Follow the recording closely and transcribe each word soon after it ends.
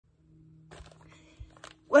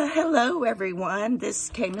Well, hello everyone. This is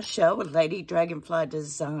Kay Michelle with Lady Dragonfly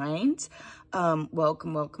Designs.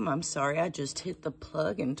 Welcome. I'm sorry, I just hit the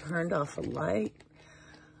plug and turned off a light.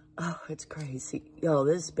 Oh, it's crazy. Y'all,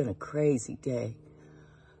 this has been a crazy day.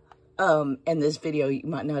 And this video, you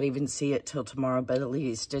might not even see it till tomorrow, but at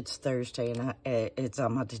least it's Thursday and it's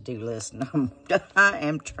on my to-do list. And I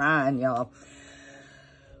am trying, y'all.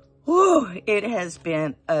 Whew, it has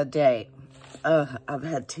been a day. I've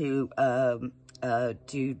had to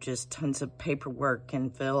do just tons of paperwork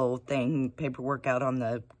and fill paperwork out on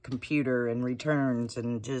the computer and returns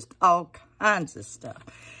and just all kinds of stuff.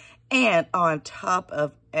 And on top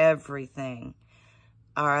of everything,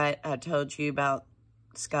 all right, I told you about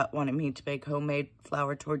Scott wanted me to make homemade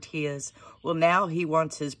flour tortillas. Well, now he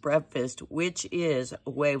wants his breakfast, which is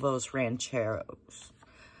huevos rancheros.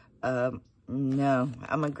 No,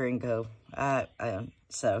 I'm a gringo.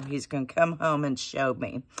 So he's going to come home and show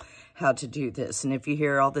me how to do this. And if you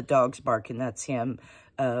hear all the dogs barking, that's him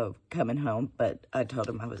coming home. But I told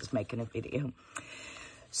him I was making a video.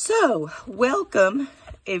 So, welcome.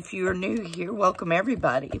 If you're new here, welcome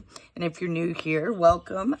everybody. And if you're new here,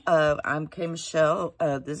 welcome. I'm Kay Michelle.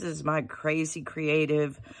 This is my crazy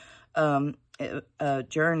creative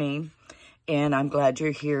journey. And I'm glad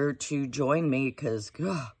you're here to join me because,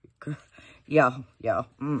 yeah.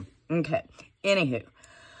 Okay. Anywho.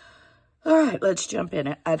 All right, let's jump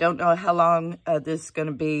in. I don't know how long this is going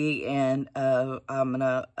to be, and I'm going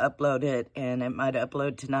to upload it, and it might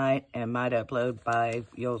upload tonight, and might upload by,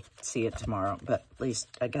 you'll see it tomorrow, but at least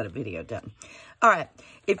I got a video done. All right,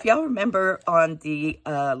 if y'all remember on the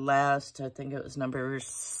last, I think it was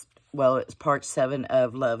it's part 7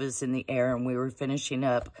 of Love is in the Air, and we were finishing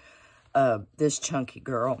up this chunky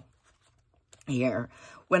girl here.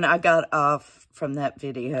 When I got off from that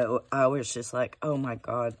video, I was just like, oh my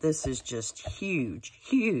God, this is just huge.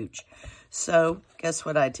 So guess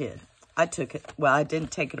what I did? I took it, well, I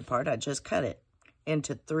didn't take it apart. I just cut it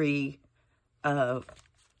into 3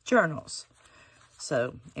 journals.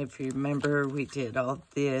 So if you remember, we did all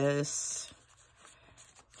this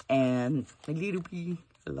and a little bit,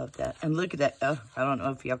 I love that. And look at that. Oh, I don't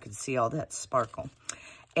know if y'all can see all that sparkle.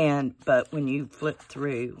 But when you flip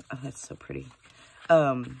through, oh, that's so pretty.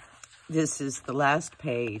 This is the last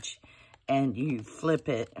page, and you flip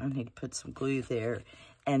it. I need to put some glue there.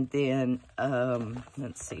 And then,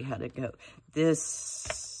 let's see how to go.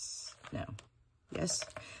 This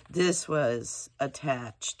was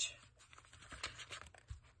attached.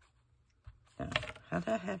 No, how did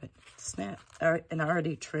I have it? Snap. All right, and I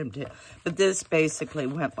already trimmed it. But this basically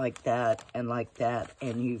went like that,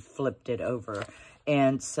 and you flipped it over.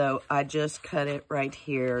 And so I just cut it right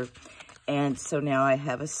here. And so now I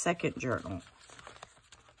have a second journal,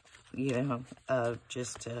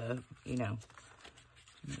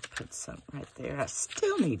 put something right there. I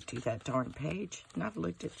still need to do that darn page. And I've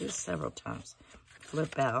looked at this several times.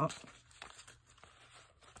 Flip out,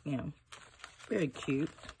 very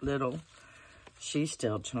cute, little. She's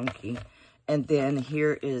still chunky. And then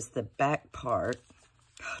here is the back part.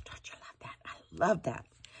 Oh, don't you love that? I love that.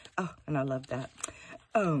 Oh, and I love that.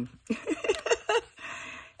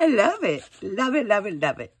 I love it. Love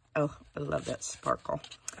it. Oh, I love that sparkle.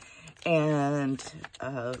 And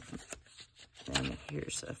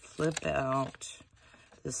here's a flip out,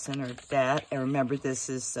 the center of that. And remember, this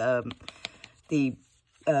is the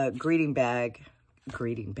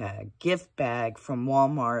gift bag from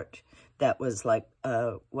Walmart that was like,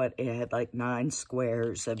 it had like 9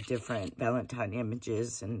 squares of different Valentine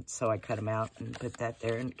images. And so I cut them out and put that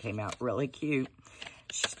there, and it came out really cute.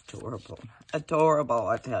 She's adorable,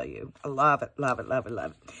 I tell you. I love it.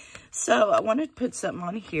 So I wanted to put something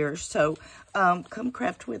on here. So come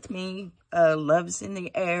craft with me. Love's in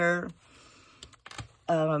the Air.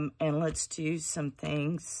 And let's do some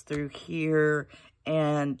things through here.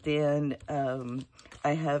 And then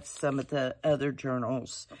I have some of the other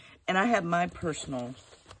journals. And I have my personal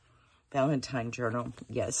Valentine journal,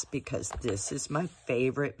 yes, because this is my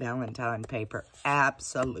favorite Valentine paper.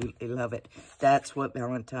 Absolutely love it. That's what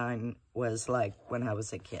Valentine was like when I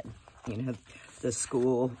was a kid. The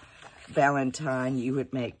school Valentine, you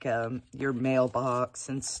would make your mailbox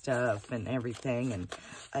and stuff and everything, and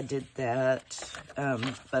I did that.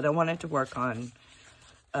 But I wanted to work on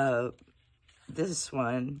this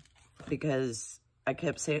one because I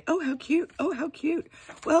kept saying, oh, how cute. Oh, how cute.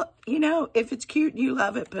 Well, if it's cute and you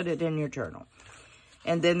love it, put it in your journal.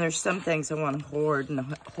 And then there's some things I want to hoard and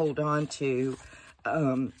hold on to.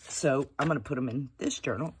 So I'm going to put them in this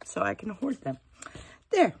journal so I can hoard them.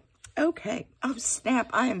 There. Okay. Oh,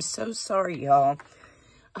 snap. I am so sorry, y'all.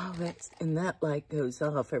 Oh, that light goes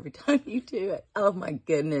off every time you do it. Oh, my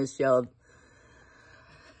goodness, y'all.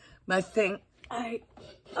 my thing,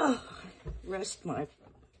 rest my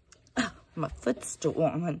footstool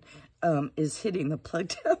on, is hitting the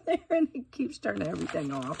plug down there, and it keeps turning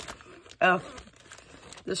everything off. Oh,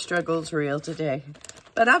 the struggle's real today.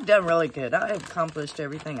 But I've done really good. I have accomplished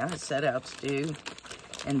everything I set out to do,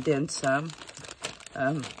 and then some.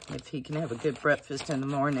 If he can have a good breakfast in the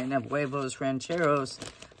morning and huevos rancheros,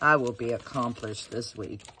 I will be accomplished this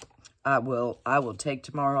week. I will take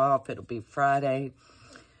tomorrow off. It'll be Friday.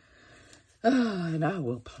 And I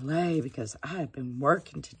will play because I have been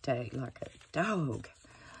working today like a dog.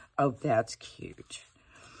 Oh, that's cute.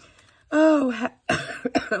 Oh,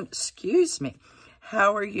 excuse me.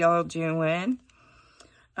 How are y'all doing?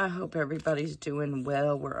 I hope everybody's doing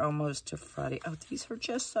well. We're almost to Friday. Oh, these are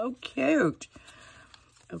just so cute.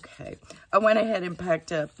 Okay. I went ahead and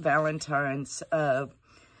packed up Valentine's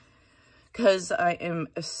because I am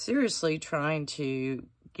seriously trying to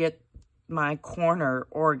get my corner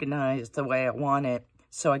organized the way I want it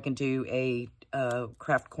so I can do a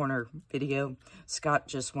craft corner video. Scott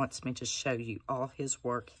just wants me to show you all his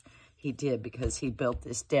work he did because he built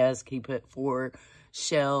this desk. He put 4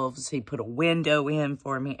 shelves. He put a window in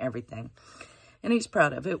for me, everything. And he's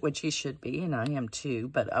proud of it, which he should be, and I am too,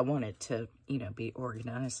 but I want it to, you know, be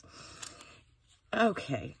organized.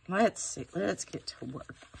 Okay, let's see. Let's get to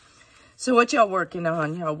work. So what y'all working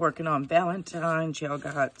on? Y'all working on Valentine's? Y'all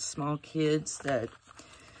got small kids that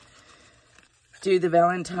do the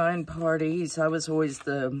Valentine parties. I was always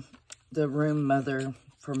the room mother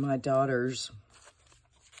for my daughters.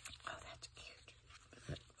 Oh, that's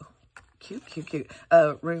cute. Oh, cute.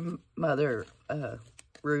 Room mother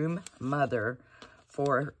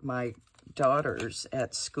for my daughters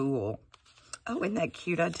at school. Oh, isn't that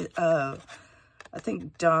cute? I did. I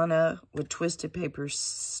think Donna with Twisted Paper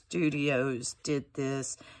Studios did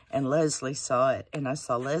this, and Leslie saw it, and I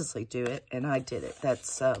saw Leslie do it, and I did it.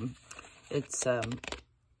 That's it's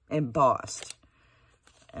embossed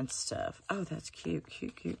and stuff. Oh, that's cute.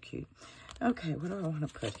 Okay, what do I want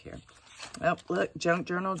to put here? Oh, look, Junk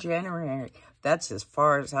Journal January. That's as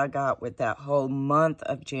far as I got with that whole month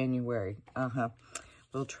of January.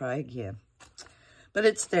 We'll try again. But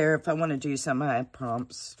it's there if I want to do some of my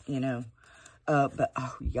prompts, you know. But,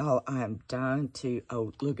 oh, y'all, I am dying to,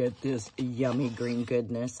 oh, look at this yummy green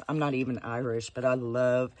goodness. I'm not even Irish, but I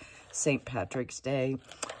love St. Patrick's Day.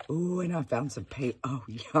 Ooh, and I found some oh,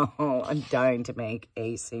 y'all, I'm dying to make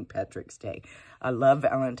a St. Patrick's Day. I love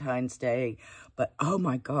Valentine's Day, but, oh,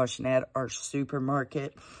 my gosh, and at our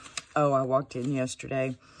supermarket, oh, I walked in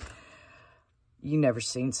yesterday. You never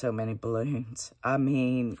seen so many balloons. I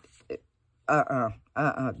mean,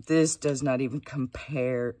 this does not even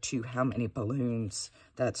compare to how many balloons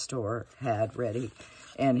that store had ready.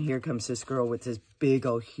 And here comes this girl with this big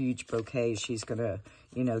old huge bouquet she's going to,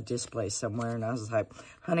 you know, display somewhere. And I was like,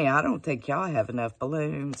 honey, I don't think y'all have enough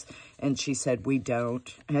balloons. And she said, we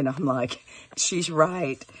don't. And I'm like, she's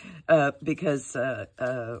right. Because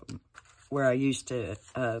where I used to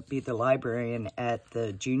be the librarian at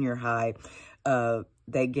the junior high,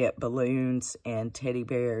 they get balloons and teddy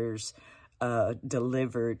bears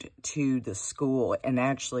delivered to the school. And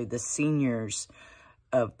actually the seniors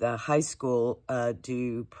of the high school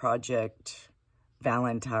do Project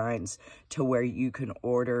Valentine's, to where you can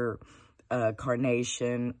order a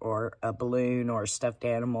carnation or a balloon or a stuffed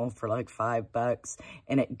animal for like $5,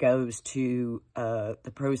 and it goes to,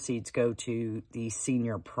 the proceeds go to the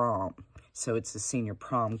senior prom. So it's the senior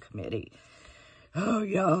prom committee. Oh,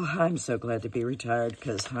 y'all, I'm so glad to be retired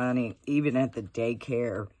because, honey, even at the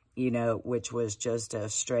daycare, you know, which was just a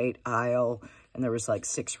straight aisle, and there was like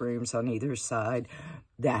 6 rooms on either side,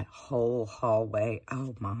 that whole hallway,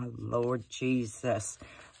 oh my Lord Jesus,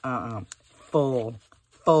 full.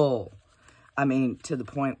 I mean, to the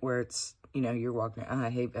point where it's, you know, you're walking, I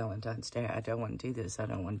hate Valentine's Day, I don't want to do this,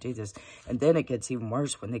 and then it gets even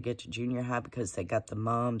worse when they get to junior high because they got the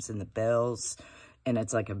mums and the bells, and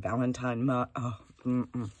it's like a Valentine month. Oh,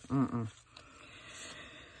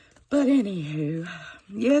 But anywho,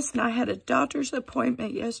 yes, and I had a doctor's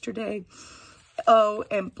appointment yesterday. Oh,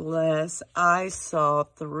 and bless, I saw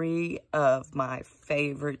 3 of my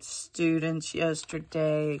favorite students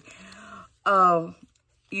yesterday. Oh,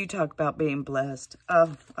 you talk about being blessed.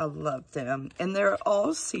 Oh, I love them. And they're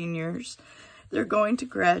all seniors. They're going to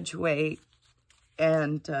graduate.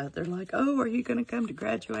 And they're like, oh, are you going to come to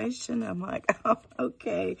graduation? I'm like, oh,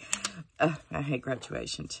 okay. I hate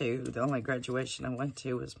graduation, too. The only graduation I went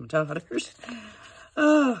to was my daughter's.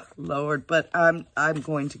 Oh, Lord. But I'm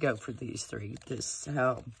going to go for these 3. This,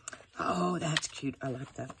 oh, that's cute. I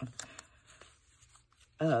like that one.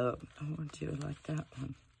 I want to like that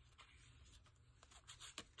one.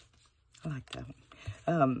 I like that one.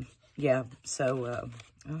 Yeah, so,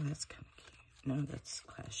 oh, that's kind of cute. No, that's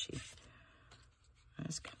clashy.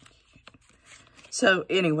 That's kind of cute. So,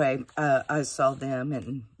 anyway, I saw them,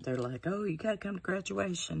 and they're like, oh, you got to come to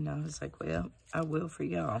graduation. And I was like, well, I will for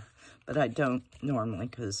y'all. But I don't normally,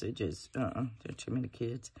 because it just, there are too many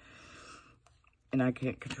kids. And I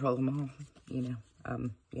can't control them all, you know.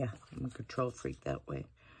 Yeah, I'm a control freak that way.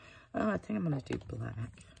 I think I'm going to do black.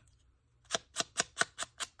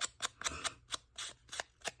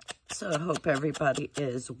 So I hope everybody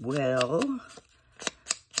is well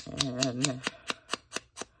and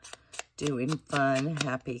doing fun,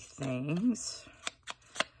 happy things.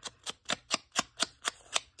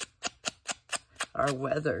 Our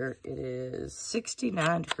weather, it is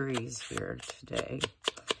 69 degrees here today.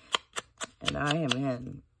 And I am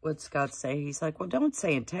in, what Scott say? He's like, well, don't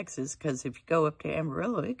say in Texas, because if you go up to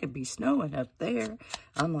Amarillo, it could be snowing up there.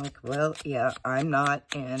 I'm like, well, yeah, I'm not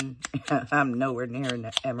in, I'm nowhere near in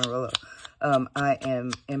Amarillo. I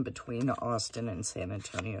am in between Austin and San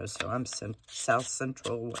Antonio, so I'm South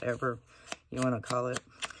Central, whatever you want to call it.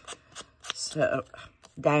 So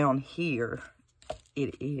down here,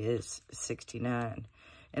 it is 69.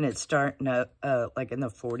 And it's starting up, like, in the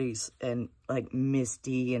 40s and, like,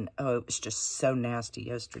 misty. And, oh, it was just so nasty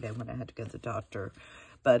yesterday when I had to go to the doctor.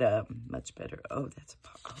 But, much better. Oh, that's a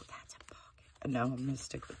pocket. Oh, that's a pocket. No, I'm going to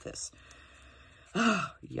stick with this. Oh,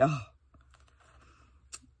 yeah.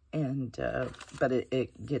 And, but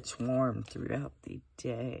it gets warm throughout the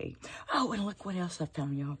day. Oh, and look what else I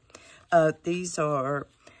found, y'all. These are,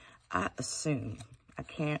 I assume, I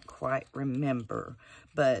can't quite remember,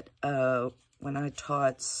 but, when I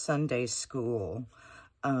taught Sunday school,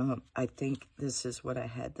 I think this is what I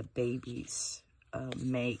had the babies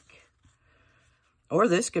make. Or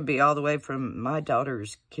this could be all the way from my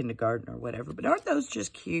daughter's kindergarten or whatever. But aren't those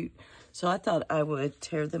just cute? So I thought I would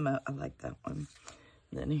tear them up. I like that one.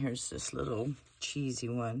 Then here's this little cheesy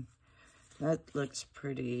one. That looks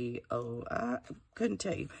pretty, oh, I couldn't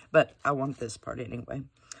tell you. But I want this part anyway.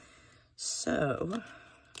 So...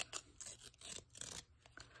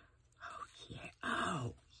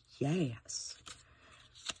 oh, yes.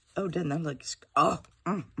 Oh, doesn't that look... oh,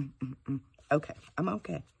 okay. I'm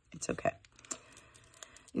okay. It's okay.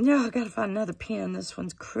 No, I got to find another pen. This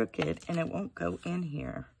one's crooked, and it won't go in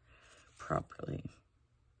here properly.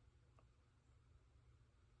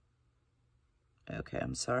 Okay,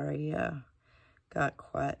 I'm sorry. Got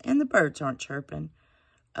quiet. And the birds aren't chirping.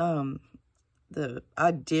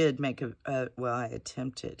 I did make well, I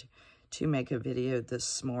attempted to make a video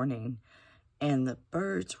this morning, and the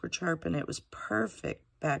birds were chirping. It was perfect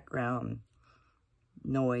background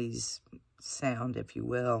noise sound, if you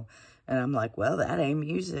will. And I'm like, well, that ain't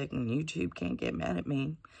music, and YouTube can't get mad at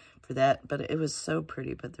me for that. But it was so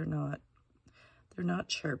pretty, but they're not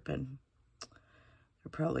chirping.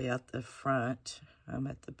 They're probably at the front. I'm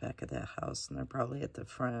at the back of the house, and they're probably at the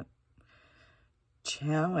front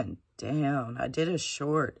chowing down. I did a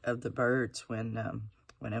short of the birds when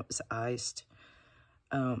it was iced.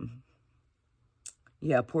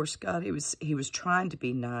 Yeah, poor Scott, he was trying to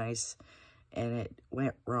be nice, and it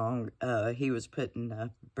went wrong. He was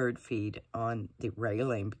putting bird feed on the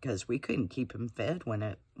railing because we couldn't keep him fed when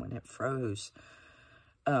it froze.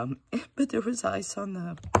 But there was ice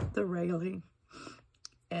on the railing,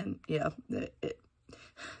 and yeah,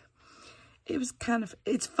 it was kind of,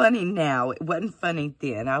 it's funny now. It wasn't funny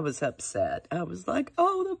then. I was upset. I was like,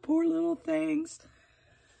 oh, the poor little things.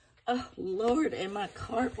 Oh, Lord, and my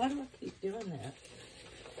cart, why do I keep doing that?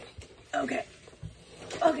 Okay.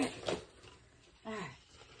 Okay. All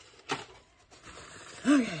right.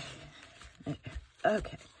 Okay.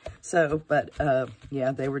 Okay. So, but,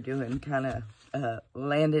 yeah, they were doing kind of,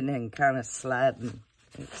 landing and kind of sliding.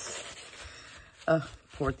 It's,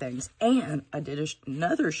 poor things. And I did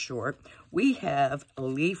another short. We have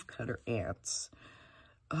leafcutter ants.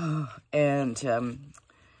 And,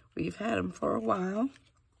 we've had them for a while.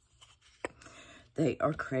 They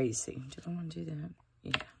are crazy. Do I want to do that?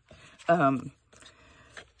 Yeah.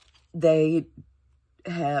 They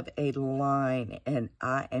have a line, and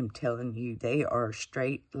I am telling you, they are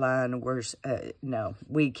straight line. Worse, no,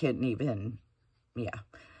 we couldn't even, yeah.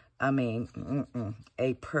 I mean,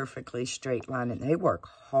 a perfectly straight line, and they work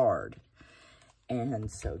hard.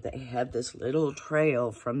 And so they have this little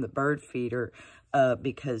trail from the bird feeder,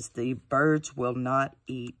 because the birds will not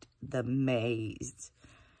eat the maize.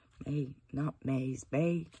 Not maize,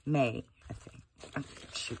 May, I think. Oh,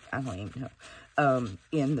 shoot, I don't even know.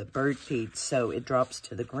 In the bird feed, so it drops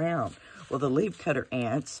to the ground. Well, the leafcutter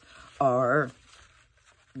ants are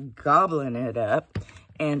gobbling it up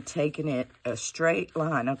and taking it a straight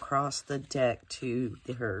line across the deck to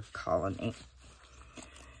their colony.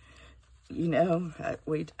 you know,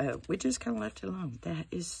 we just kind of left it alone. That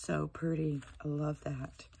is so pretty. I love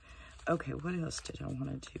that. Okay, what else did I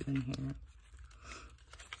want to do in here?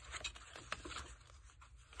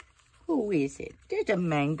 Who is it? There's a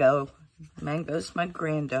Mango. Mango's my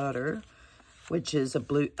granddaughter, which is a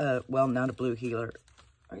blue, well, not a blue heeler.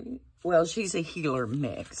 Well, she's a heeler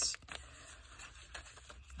mix.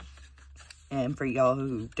 And for y'all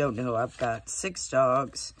who don't know, I've got 6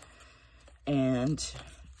 dogs, and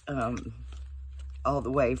all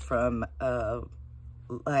the way from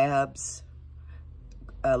labs,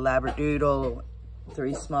 a Labradoodle,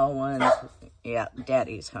 3 small ones. Yeah,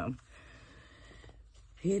 Daddy's home.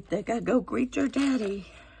 They gotta go greet their daddy.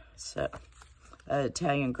 So, an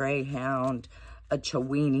Italian Greyhound, a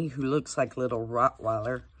Chiweenie who looks like a little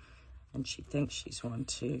Rottweiler. And she thinks she's one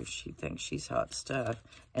too. She thinks she's hot stuff.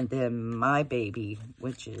 And then my baby,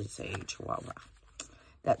 which is a Chihuahua,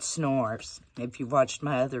 that snores. If you watched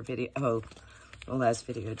my other video, oh, the last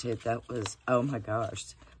video I did, that was, oh my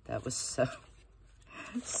gosh, that was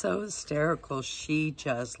so hysterical. She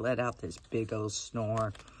just let out this big old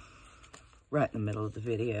snore right in the middle of the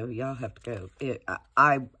video. Y'all have to go.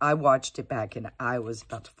 I watched it back and I was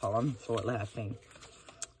about to fall on the floor laughing.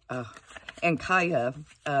 And Kaya,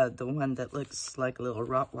 the one that looks like a little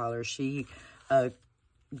Rottweiler, she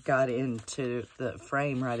got into the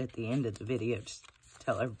frame right at the end of the video to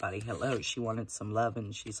tell everybody hello. She wanted some love,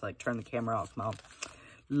 and she's like, turn the camera off, Mom.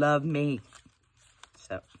 Love me.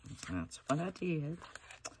 So, that's what I did.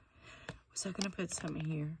 Was I going to put something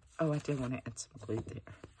here? Oh, I did want to add some glue there.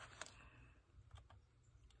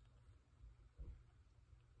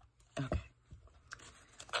 Okay.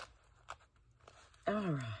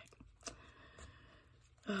 All right.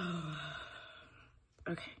 Oh,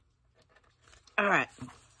 okay. All right.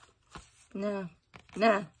 No,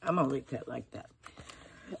 I'm going to leave that like that.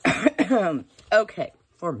 Okay,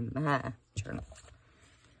 for my journal.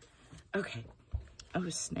 Okay. Oh,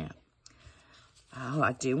 snap. Oh,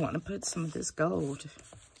 I do want to put some of this gold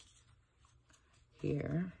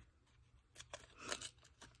here.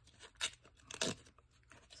 So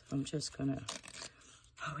I'm just going to...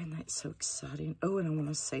 Oh, isn't that so exciting? Oh, and I want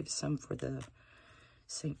to save some for the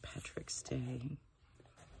St. Patrick's Day.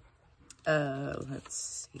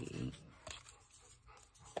 Let's see.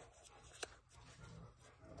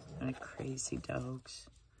 My crazy dogs.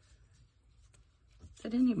 They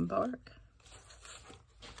didn't even bark.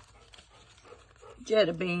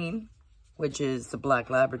 Jetta Bean, which is the black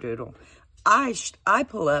Labradoodle. I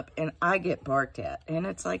pull up and I get barked at. And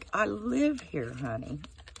it's like, I live here, honey.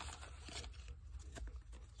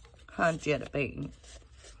 Huh, Jetta Bean.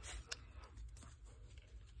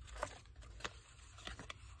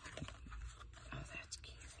 Oh, that's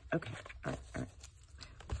cute. Okay, all right.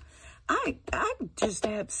 I just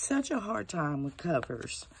have such a hard time with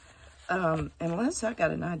covers. Unless I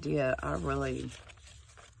got an idea,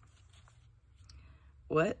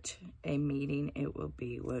 what a meeting it will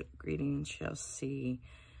be, what greetings shall see,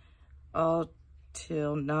 all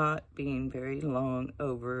till not being very long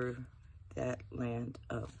over that land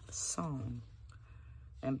of song.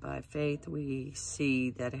 And by faith we see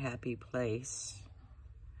that happy place.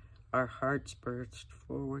 Our hearts burst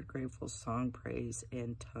forward, grateful song, praise,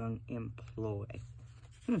 and tongue employ.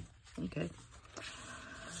 Okay.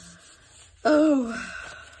 Oh.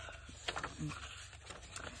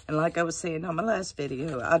 And like I was saying on my last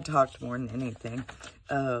video, I talked more than anything.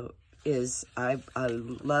 I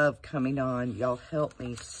love coming on. Y'all help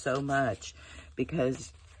me so much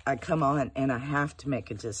because I come on and I have to make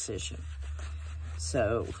a decision.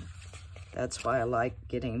 So that's why I like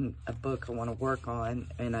getting a book I want to work on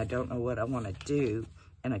and I don't know what I want to do.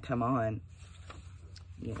 And I come on,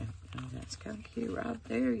 you know, oh, that's kind of cute right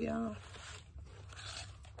there, y'all.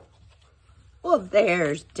 Well,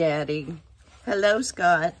 there's Daddy. Hello,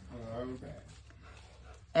 Scott. Hello, Dad.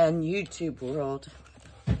 And YouTube world.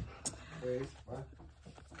 Please, what?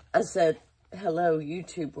 I said, hello,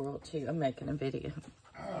 YouTube world, too. I'm making a video.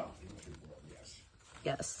 Oh, YouTube world, yes.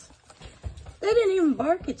 Yes. They didn't even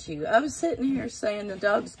bark at you. I was sitting here saying the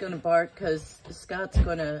dog's going to bark because Scott's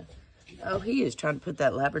going to... Oh, he is trying to put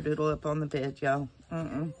that Labradoodle up on the bed, y'all.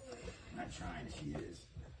 I'm not trying, she is.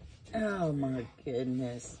 Oh, my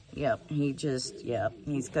goodness. Yep,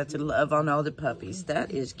 he's got to love on all the puppies.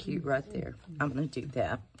 That is cute right there. I'm going to do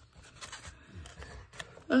that.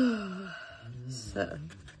 Oh, so,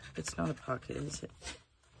 it's not a pocket, is it?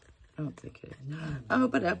 I don't think it is. Oh,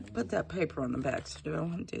 but I put that paper on the back, so do I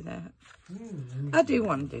want to do that? I do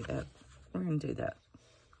want to do that. We're going to do that.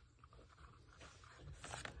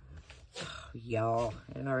 Oh, y'all,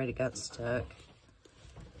 it already got stuck.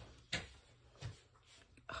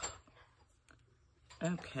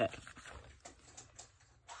 Okay.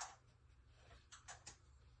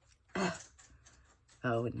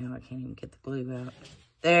 Oh, and now I can't even get the glue out.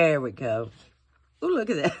 There we go. Oh, look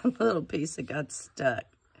at that little piece that got stuck.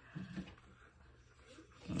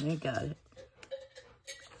 I got it.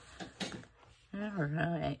 All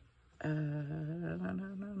right.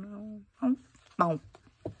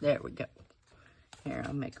 There we go. Here,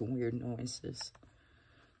 I'm making weird noises.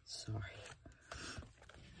 Sorry.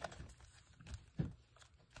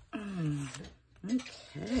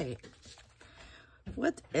 Okay.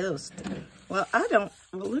 What else? Well,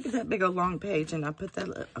 look at that big old long page, and I put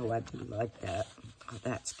that, oh, I do like that. Oh,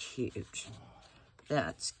 that's cute.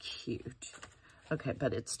 That's cute. Okay,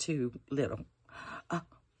 but it's too little.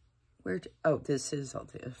 Oh, this is all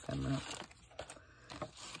the ephemera.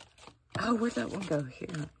 Oh, where'd that one go?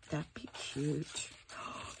 Here. That'd be cute.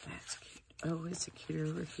 Oh, that's cute. Oh, is it cute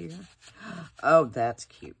over here? Oh, that's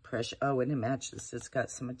cute. Precious. Oh, and it matches. It's got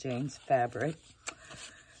some of Jane's fabric.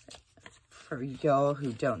 For y'all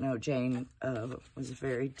who don't know, Jane was a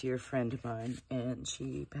very dear friend of mine, and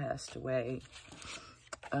she passed away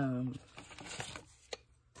in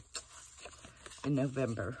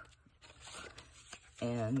November.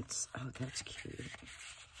 And, oh, that's cute.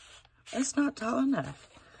 It's not tall enough.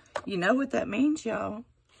 You know what that means, y'all.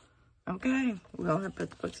 Okay, we're going to have to put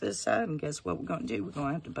the book to the side, and guess what we're going to do? We're going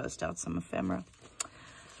to have to bust out some ephemera.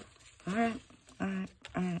 All right.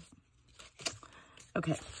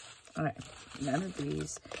 Okay, all right. None of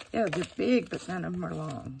these. Yeah, they're big, but none of them are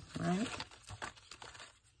long, right?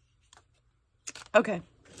 Okay.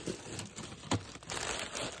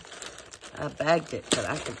 I bagged it, but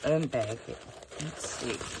I can unbag it. Let's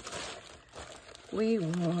see. We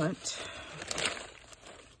want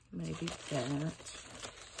maybe that.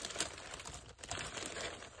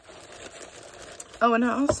 Oh, and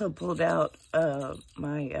I also pulled out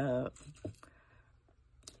my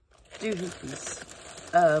doohickeys,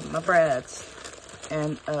 my brads,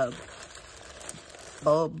 and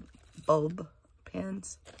bulb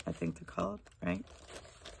pins, I think they're called, right?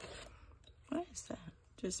 What is that?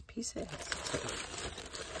 Just pieces.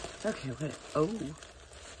 Okay, what?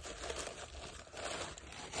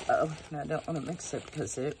 Oh, and I don't want to mix it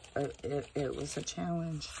because it was a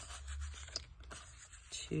challenge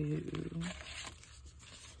to.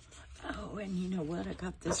 Oh, and you know what? I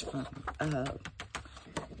got this from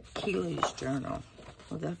Keely's journal.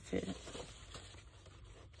 Will that fit?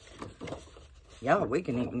 Y'all, we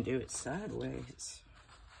can even do it sideways.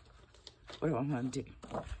 What do I want to do?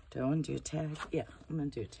 Do I want to do a tag? Yeah, I'm going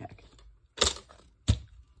to do a tag.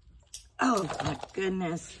 Oh, my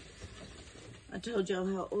goodness. I told y'all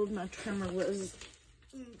how old my trimmer was.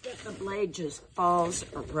 The blade just falls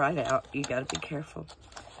right out. You got to be careful.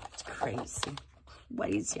 It's crazy.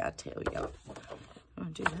 Crazy, I tell y'all. I'll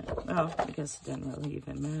do that. Oh, I guess it doesn't really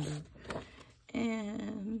even matter.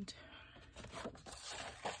 And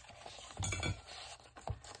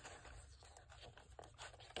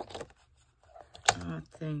I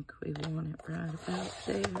think we want it right about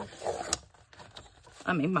there.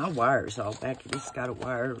 I mean, my wire's all back. It's got a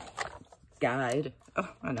wire guide. Oh,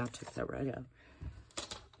 and I took that right out.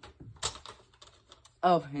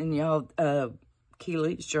 Oh, and y'all,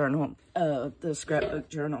 Keely's journal, the scrapbook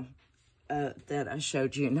journal that I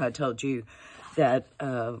showed you, and I told you that,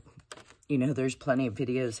 you know, there's plenty of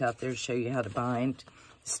videos out there to show you how to bind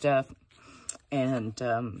stuff, and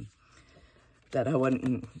that I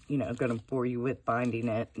wasn't, you know, going to bore you with binding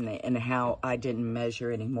it, and how I didn't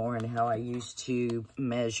measure anymore, and how I used to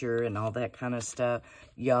measure and all that kind of stuff.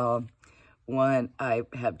 Y'all, one, I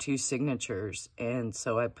have two signatures, and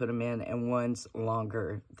so I put them in, and one's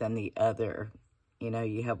longer than the other. You know,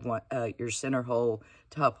 you have one, your center hole,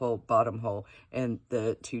 top hole, bottom hole, and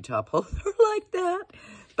the two top holes are like that.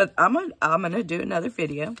 But I'm gonna do another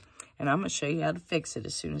video, and I'm gonna show you how to fix it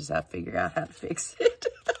as soon as I figure out how to fix it.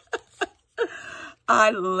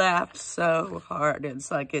 I laughed so hard.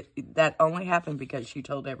 It's like that only happened because you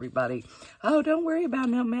told everybody, oh, don't worry about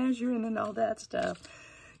no measuring and all that stuff.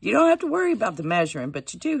 You don't have to worry about the measuring,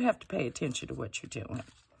 but you do have to pay attention to what you're doing.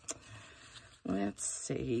 Let's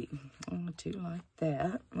see. I'm going to do like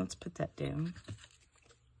that. Let's put that down.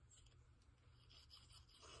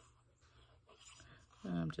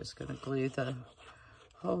 I'm just going to glue the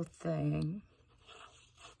whole thing.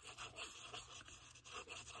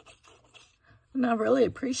 And I really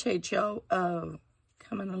appreciate y'all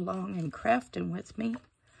coming along and crafting with me.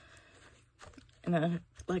 And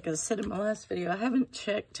like I said in my last video, I haven't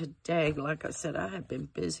checked today. Like I said, I have been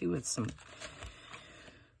busy with some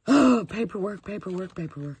paperwork.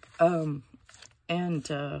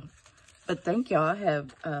 But thank y'all. I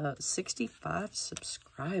have 65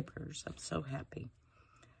 subscribers. I'm so happy.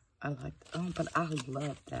 I like, but I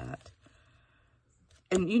love that.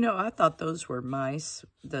 And, you know, I thought those were mice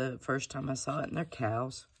the first time I saw it, and they're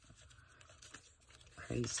cows.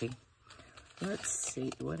 Crazy. Let's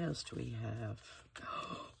see. What else do we have?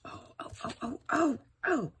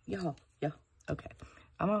 Oh, y'all. Okay.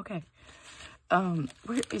 I'm okay.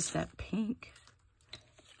 Where is that pink?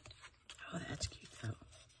 Oh, that's cute, though.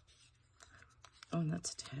 Oh, and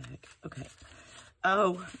that's a tag. Okay.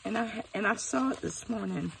 Oh, and I saw it this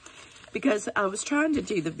morning because I was trying to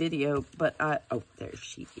do the video, but oh, there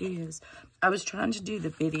she is. I was trying to do the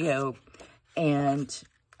video, and,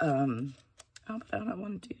 oh, but I don't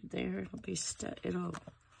want to do it there. It'll be stuck.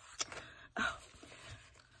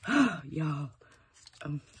 Oh, y'all.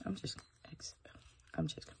 I'm just gonna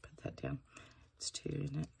put that down. It's 2,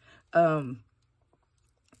 isn't it?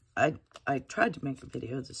 I tried to make a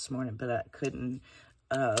video this morning, but I couldn't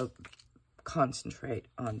concentrate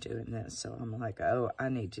on doing this. So I'm like, oh, I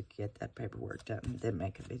need to get that paperwork done and then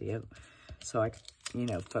make a video so I can, you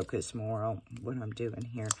know, focus more on what I'm doing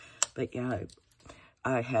here. But yeah,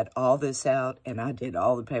 I had all this out and I did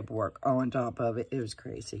all the paperwork on top of it. It was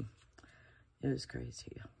crazy. It was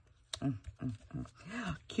crazy.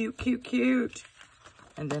 Cute, cute, cute.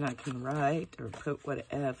 And then I can write or put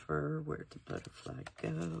whatever. Where'd the butterfly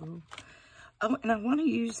go? Oh, and I want to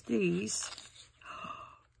use these.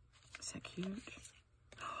 Is that cute?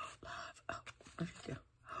 Love. Oh, where'd it go?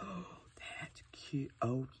 Oh, that's cute.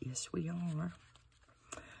 Oh, yes, we are.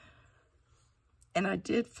 And I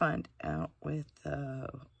did find out with,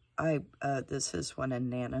 this is one of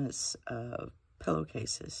Nana's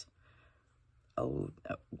pillowcases. Oh,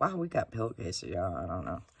 wow, we got pillowcases, y'all. I don't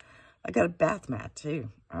know. I got a bath mat, too.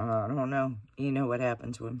 I don't know. You know what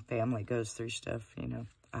happens when family goes through stuff, you know.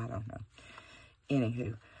 I don't know.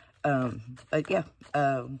 Anywho. But yeah,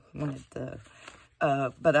 wanted the,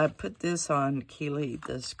 but I put this on Keely,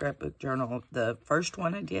 the scrapbook journal, the first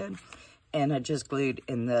one I did, and I just glued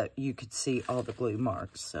in you could see all the glue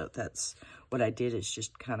marks. So that's what I did, is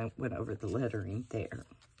just kind of went over the lettering there.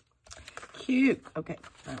 Cute. Okay,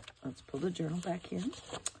 all right, let's pull the journal back in.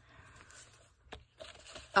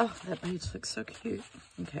 Oh, that page looks so cute.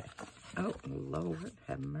 Okay. Oh, Lord,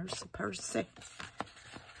 have mercy, Percy.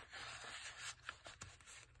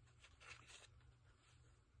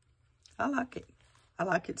 I like it. I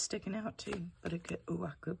like it sticking out, too. But it could, oh,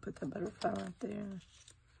 I could put the butterfly right there.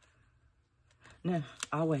 No,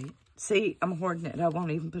 I'll wait. See, I'm hoarding it. I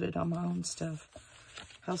won't even put it on my own stuff.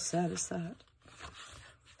 How sad is that?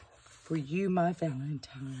 For you, my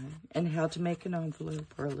Valentine. And how to make an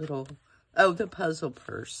envelope or a little... Oh, the puzzle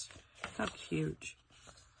purse. How cute.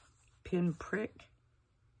 Pin prick.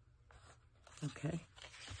 Okay.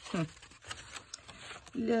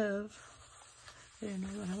 Love. I don't know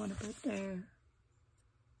what I want to put there.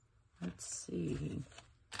 Let's see.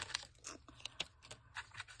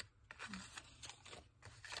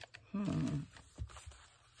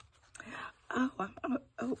 Oh.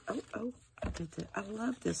 I did that. I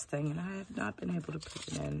love this thing, and I have not been able to put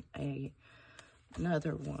it in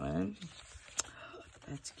another one.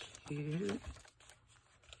 That's cute.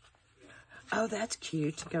 Oh, that's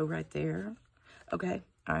cute to go right there. Okay.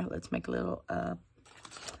 All right, let's make a little,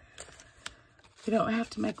 we don't have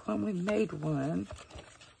to make one. We made one.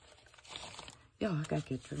 Yo, I gotta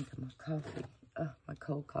get a drink of my coffee. My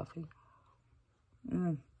cold coffee.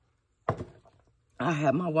 I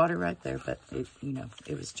have my water right there, but it, you know,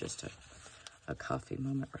 it was just a coffee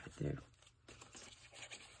moment right there.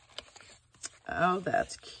 Oh,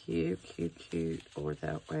 that's cute, cute, cute. Or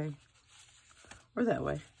that way. Or that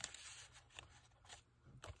way.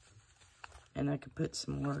 And I could put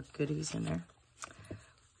some more goodies in there.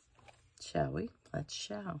 Shall we? Let's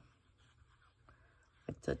shall.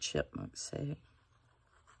 Like the chipmunks say.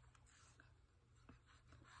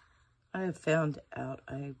 I have found out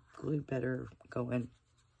I glue better going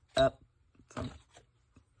up from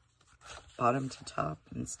bottom to top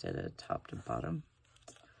instead of top to bottom.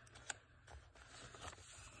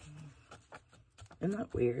 Isn't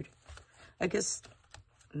that weird? I guess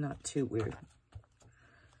not too weird.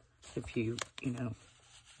 If you know,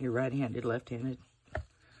 you're right-handed, left-handed,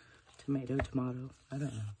 tomato, tomato. I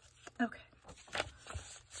don't know. Okay.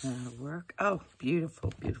 That'll work. Oh,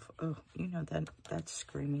 beautiful, beautiful. Oh, you know, that's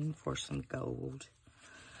screaming for some gold.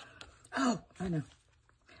 Oh, I know.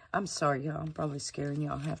 I'm sorry, y'all. I'm probably scaring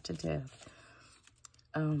y'all half to death.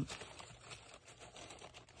 Oh.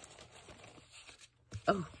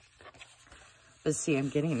 But see, I'm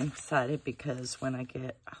getting excited because when I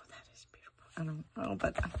get... Oh, that is beautiful. I don't know,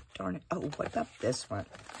 but darn it. Oh, what about this one?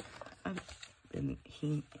 I've been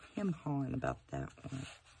hawing about that one.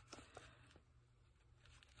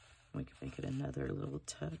 We can make it another little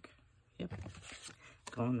tuck. Yep.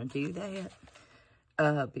 Gonna do that.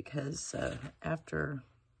 because after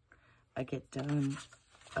I get done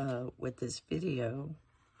with this video,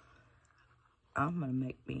 I'm going to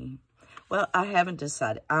make me, well, I haven't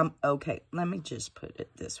decided. Okay, let me just put it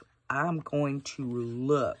this way. I'm going to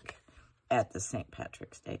look at the St.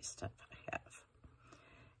 Patrick's Day stuff I have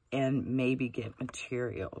and maybe get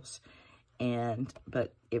materials.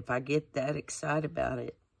 But if I get that excited about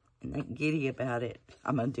it and that giddy about it,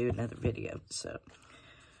 I'm going to do another video. So,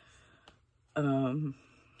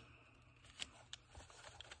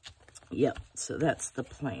 yep, so that's the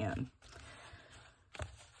plan.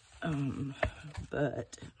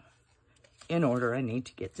 But in order, I need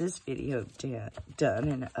to get this video done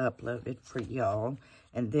and uploaded for y'all.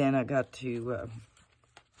 And then I got to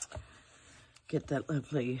get that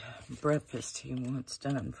lovely breakfast he wants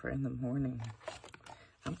done for in the morning.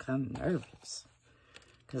 I'm kind of nervous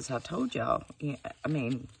because I told y'all, yeah, I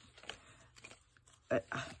mean,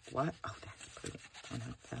 why? Oh, that's pretty. I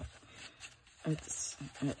like that.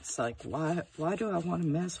 It's like, why do I want to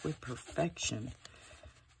mess with perfection?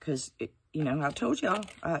 Because, you know, I told y'all,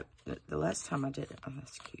 the last time I did it, oh,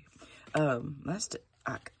 that's cute.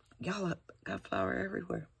 Y'all got flour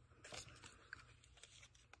everywhere.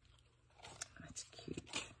 That's cute.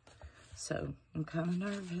 So, I'm kind of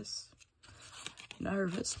nervous.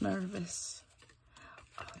 Nervous.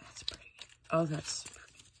 Oh, that's pretty. Oh, that's pretty.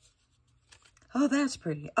 Oh, that's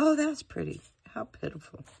pretty. Oh, that's pretty. How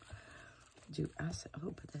pitiful. Dude, I said,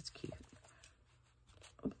 oh, but that's cute.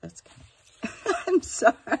 Oh, that's cute. I'm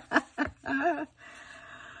sorry.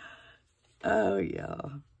 Oh,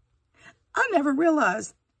 y'all. I never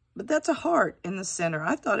realized, but that's a heart in the center.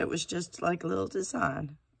 I thought it was just like a little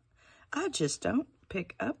design. I just don't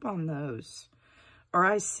pick up on those. Or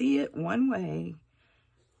I see it one way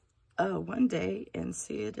one day and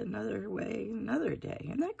see it another way another day.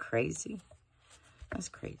 Isn't that crazy? That's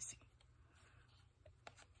crazy.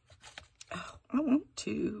 Oh, I want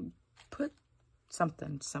to put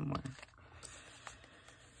something somewhere.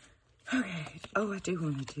 Okay. Oh, I do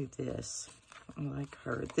want to do this. I like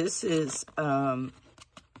her. This is,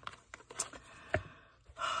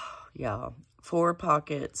 y'all, 4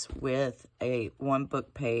 pockets with a 1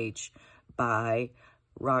 book page by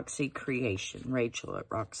Roxy Creation. Rachel at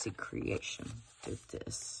Roxy Creation did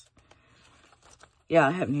this. Yeah,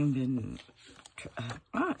 I haven't even been,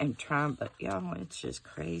 I am trying, but y'all, it's just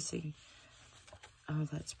crazy. Oh,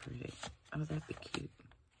 that's pretty. Oh, that'd be cute.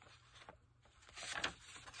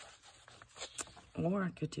 Or I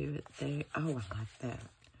could do it there. Oh, I like that.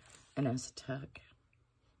 And as a tuck.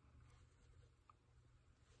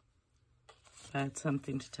 Add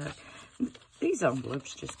something to tuck. These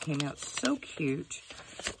envelopes just came out so cute.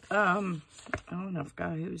 I don't know if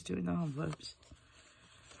God who was doing the envelopes.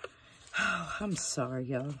 Oh, I'm sorry,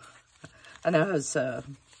 y'all. I know I was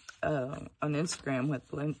on Instagram with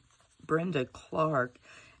Brenda Clark.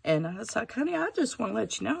 And I was like, honey, I just want to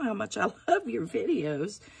let you know how much I love your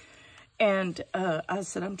videos. And I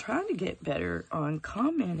said, I'm trying to get better on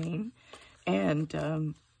commenting. And,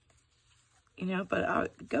 you know,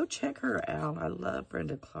 but go check her out. I love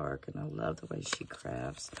Brenda Clark, and I love the way she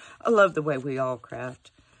crafts. I love the way we all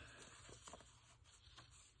craft.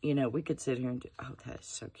 You know, we could sit here and do, oh, that is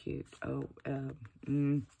so cute. Oh,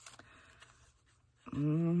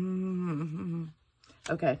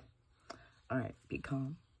 okay. All right, be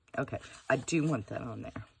calm. Okay, I do want that on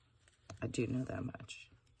there. I do know that much.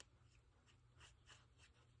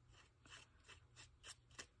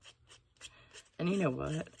 And you know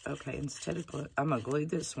what? Okay, instead of glue, I'm going to glue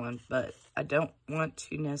this one, but I don't want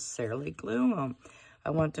to necessarily glue them. I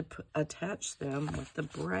want to attach them with the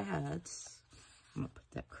brads. I'm going to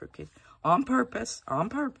put that crooked on purpose,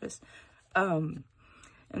 and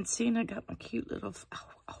seeing I got my cute little,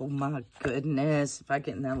 oh my goodness, if I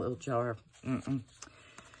get in that little jar.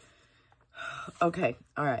 Okay,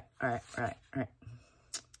 all right. What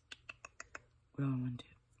do I want to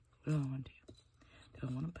do? Do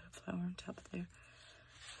I want to put a flower on top of there?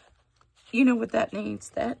 You know what that needs?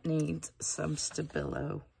 That needs some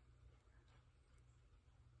Stabilo.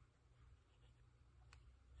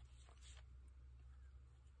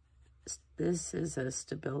 This is a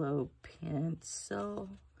Stabilo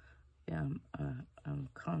pencil. Yeah, I'm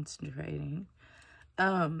concentrating.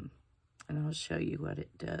 And I'll show you what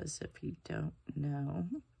it does if you don't know.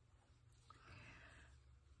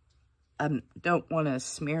 I don't want to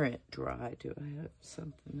smear it dry. Do I have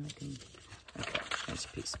something I can... Okay, nice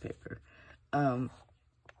piece of paper.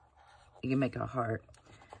 You can make a heart,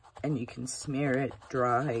 and you can smear it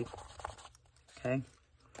dry, okay?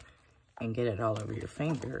 And get it all over your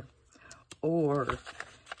finger. Or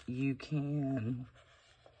you can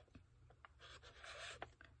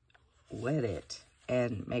wet it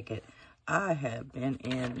and make it. I have been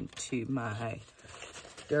into my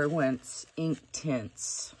Derwent's ink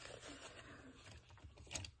tints.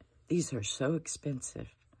 These are so expensive,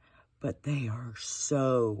 but they are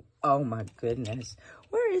so, oh my goodness.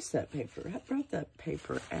 Where is that paper? I brought that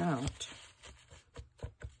paper out.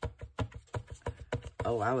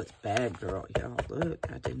 Oh, I was bad, girl. Y'all, look,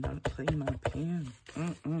 I did not clean my pen.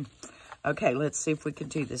 Okay, let's see if we can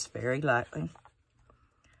do this very lightly.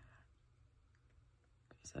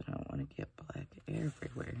 Because I don't want to get black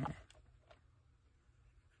everywhere.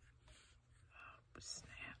 Oh,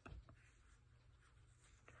 snap.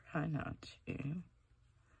 Try not to.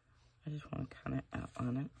 I just want to kind of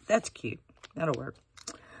outline it. That's cute. That'll work.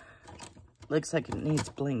 Looks like it needs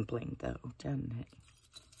bling bling, though, doesn't it?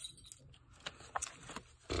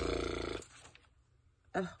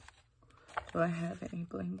 Oh, do I have any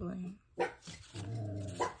bling bling?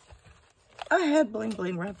 I had bling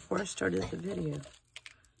bling right before I started the video.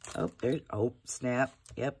 Oh, there's, oh, snap.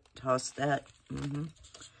 Yep, toss that.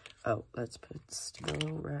 Oh, let's put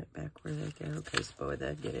still right back where they go. Because, boy,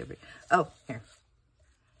 that'd get every... Oh, here.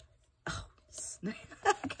 Oh, snap.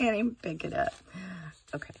 I can't even pick it up.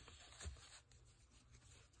 Okay.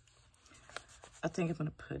 I think I'm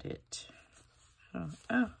going to put it... Oh,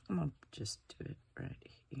 I'm going to just do it right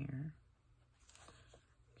here.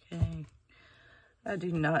 Okay. I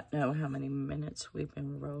do not know how many minutes we've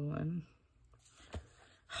been rolling.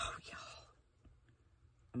 Oh, y'all.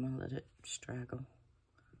 I'm going to let it straggle.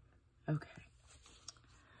 Okay.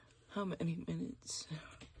 How many minutes?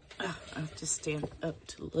 Oh, I have to stand up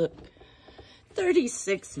to look.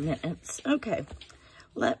 36 minutes. Okay.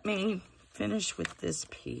 Let me finish with this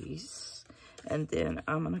piece. And then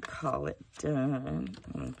I'm going to call it done.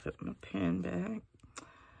 I'm going to put my pen back.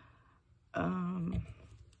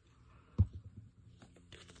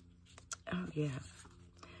 Oh, yeah.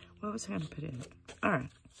 What was I going to put in it? All right.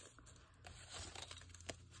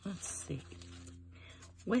 Let's see.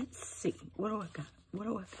 Let's see. What do I got? What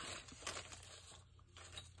do I got?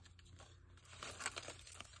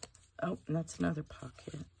 Oh, and that's another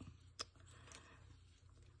pocket.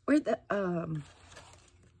 Where'd the,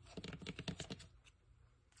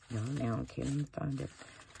 no, now I can't even find it.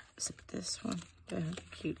 Is it this one?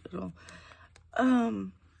 That cute little,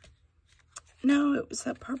 no, it was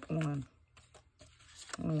that purple one.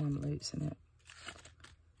 Oh, I'm losing it.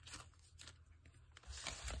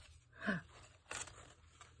 Huh.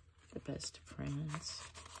 The best of friends.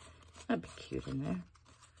 That'd be cute in there.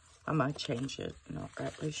 I might change it, not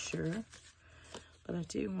rightly sure. But I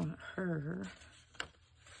do want her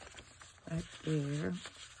right there.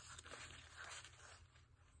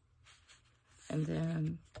 And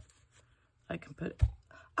then I can put,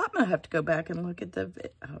 I'm going to have to go back and look at the,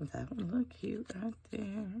 oh, that one look cute right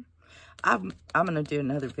there. I'm going to do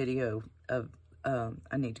another video of,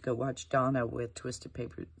 I need to go watch Donna with Twisted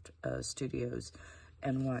Paper Studios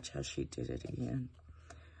and watch how she did it again.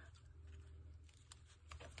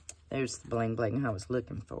 There's the bling bling I was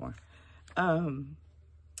looking for. Well,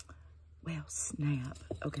 snap.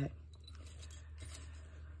 Okay.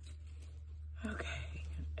 Okay.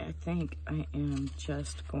 I think I am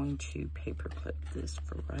just going to paper clip this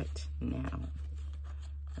for right now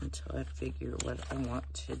until I figure what I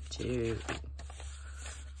want to do.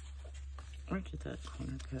 Where did that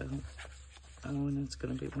corner go? Oh, and it's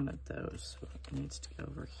going to be one of those. So it needs to go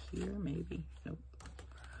over here, maybe. Nope.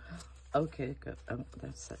 Okay, go. Oh,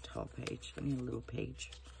 that's that tall page. I need a little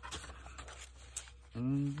page.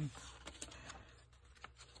 Oh,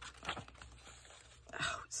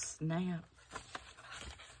 snap.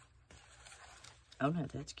 Oh, no,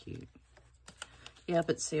 that's cute. Yeah,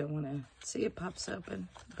 but see, I want to see it pops open,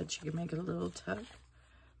 but you can make it a little tuck.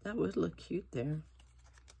 That would look cute there.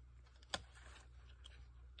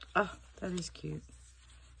 Oh, that is cute.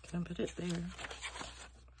 Can I put it there?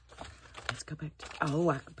 Let's go back to, oh,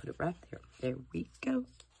 I can put it right there. There we go.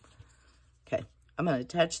 Okay, I'm going to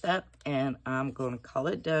attach that, and I'm going to call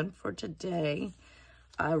it done for today.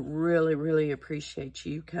 I really, really appreciate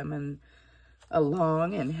you coming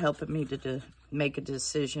along and helping me to make a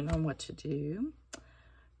decision on what to do.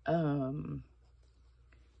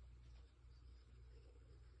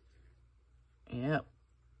 Yep.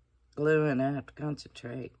 Gluing, I have to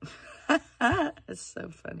concentrate. It's so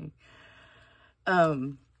funny.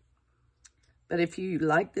 But if you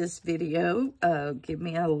like this video, give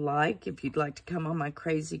me a like. If you'd like to come on my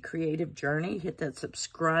crazy creative journey, hit that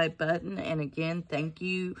subscribe button. And again, thank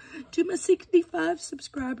you to my 65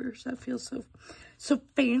 subscribers. I feel so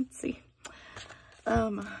fancy. Oh,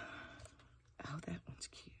 that one's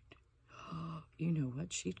cute. Oh, you know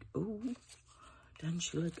what? Oh, doesn't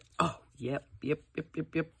she look? Oh, yep.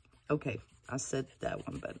 Okay, I said that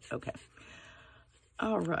one, but okay.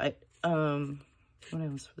 All right. What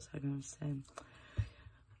else was I going to say?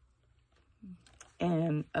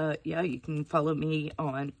 And, yeah, you can follow me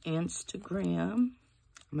on Instagram.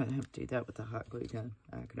 I'm going to have to do that with the hot glue gun.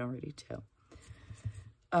 I can already tell.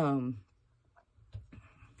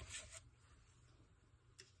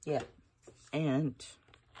 Yeah. And,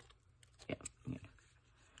 yeah.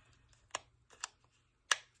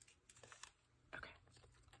 Okay.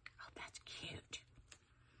 Oh, that's cute.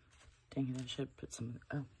 Dang it, I should put some,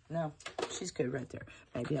 oh, no. She's good right there.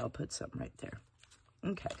 Maybe I'll put something right there.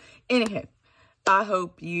 Okay. Anyhow, I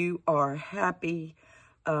hope you are happy,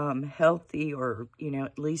 healthy, or, you know,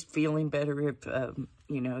 at least feeling better if,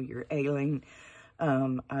 you know, you're ailing.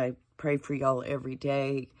 I pray for y'all every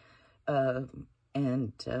day.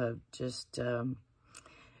 And just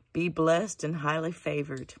be blessed and highly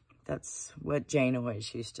favored. That's what Jane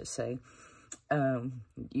always used to say.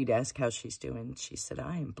 You'd ask how she's doing. She said,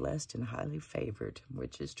 I am blessed and highly favored,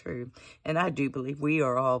 which is true. And I do believe we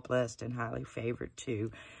are all blessed and highly favored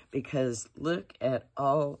too, because look at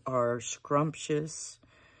all our scrumptious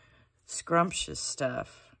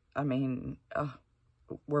stuff. I mean,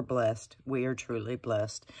 we're blessed. We are truly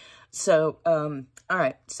blessed. So, all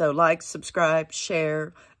right. So like, subscribe,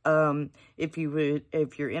 share. If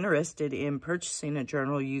you're interested in purchasing a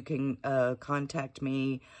journal, you can, contact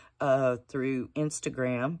me, through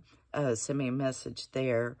Instagram. Send me a message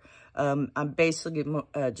there. I'm basically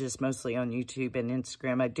just mostly on YouTube and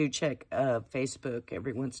Instagram. I do check, Facebook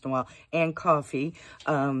every once in a while, and Coffee.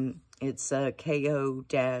 It's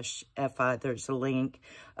KO-FI. There's a link.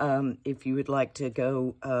 If you would like to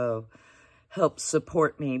go help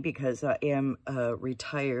support me, because I am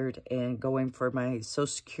retired and going for my Social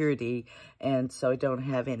Security, and so I don't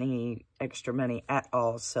have any extra money at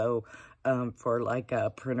all. So for like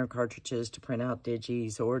printer cartridges to print out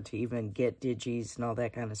digis, or to even get digis and all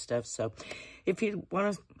that kind of stuff. So if you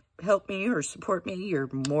want to help me or support me, you're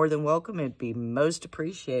more than welcome. It'd be most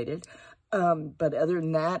appreciated. But other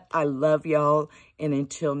than that, I love y'all. And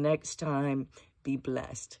until next time, be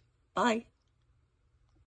blessed. Bye.